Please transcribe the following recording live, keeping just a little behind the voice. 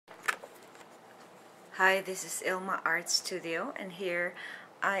Hi, this is Ilma Art Studio, and here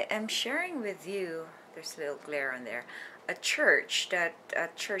I am sharing with you, there's a little glare on there, a church that I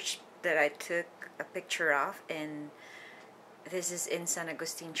took a picture of, and this is in San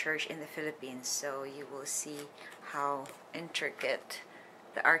Agustin Church in the Philippines. So you will see how intricate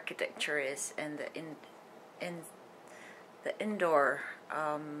the architecture is, and the indoor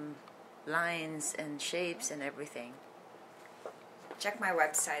lines and shapes and everything. Check my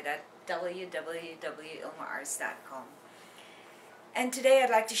website at www.ilmaarts.com. And today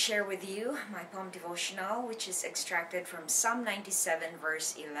I'd like to share with you my poem devotional, which is extracted from Psalm 97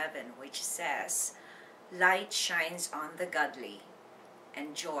 verse 11, which says, "Light shines on the godly,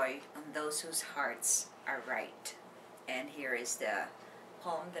 and joy on those whose hearts are right." And here is the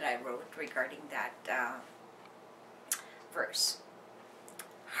poem that I wrote regarding that verse.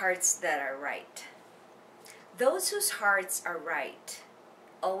 Hearts that are right. Those whose hearts are right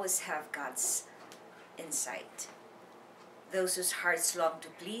always have God's insight. Those whose hearts long to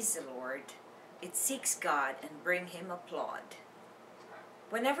please the Lord, it seeks God and bring Him applaud.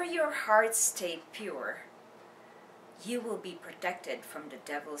 Whenever your hearts stay pure, you will be protected from the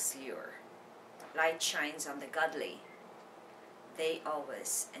devil's lure. Light shines on the godly. They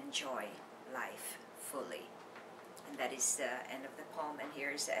always enjoy life fully. And that is the end of the poem, and here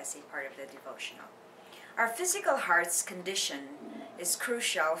is the essay part of the devotional. Our physical heart's condition is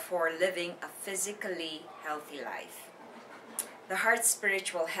crucial for living a physically healthy life. The heart's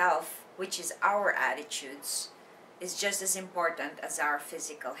spiritual health, which is our attitudes, is just as important as our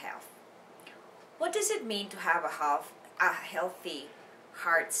physical health. What does it mean to have a healthy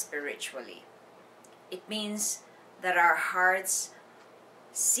heart spiritually? It means that our hearts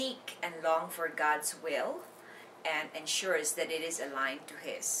seek and long for God's will and ensures that it is aligned to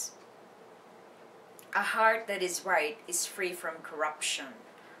His. A heart that is right is free from corruption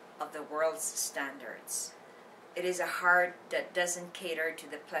of the world's standards. It is a heart that doesn't cater to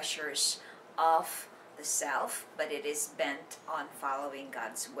the pleasures of the self, but it is bent on following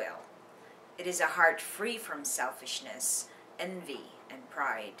God's will. It is a heart free from selfishness, envy, and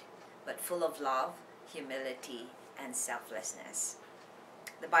pride, but full of love, humility, and selflessness.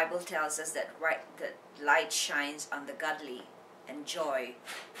 The Bible tells us that light shines on the godly, and joy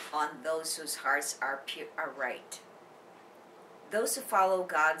on those whose hearts are right. Those who follow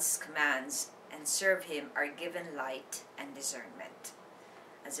God's commands and serve Him are given light and discernment.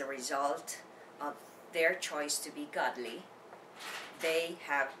 As a result of their choice to be godly, they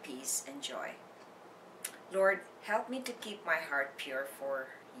have peace and joy. Lord, help me to keep my heart pure for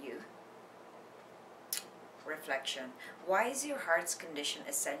You. Reflection. Why is your heart's condition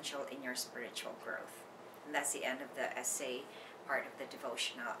essential in your spiritual growth? And that's the end of the essay part of the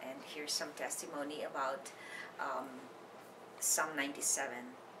devotional. And here's some testimony about Psalm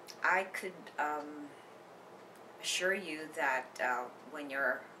 97. I could assure you that when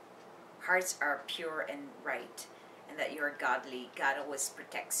your hearts are pure and right, and that you're godly, God always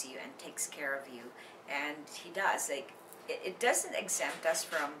protects you and takes care of you. And He does. Like, it doesn't exempt us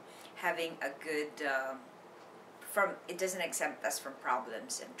from having a good it doesn't exempt us from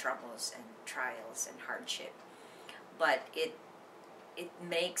problems and troubles and trials and hardship, but it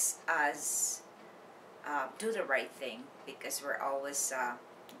makes us do the right thing, because we're always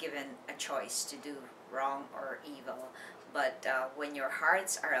given a choice to do wrong or evil. But when your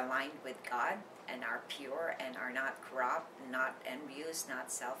hearts are aligned with God and are pure and are not corrupt, not envious,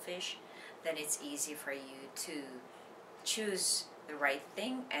 not selfish, then it's easy for you to choose the right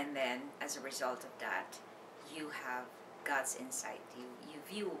thing, and then as a result of that, you have God's insight. You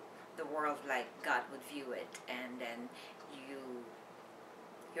view the world like God would view it, and then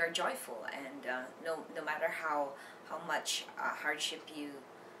you're joyful, and no matter how much hardship you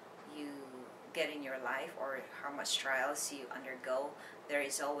get in your life, or how much trials you undergo, there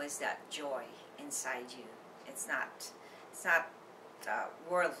is always that joy inside you. It's not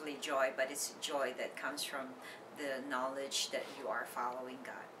worldly joy, but it's joy that comes from the knowledge that you are following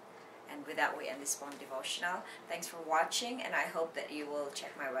God. And with that, we end this poem devotional. Thanks for watching, and I hope that you will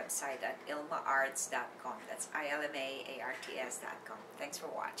check my website at ilmaarts.com. That's ILMAARTS.com. Thanks for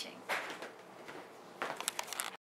watching.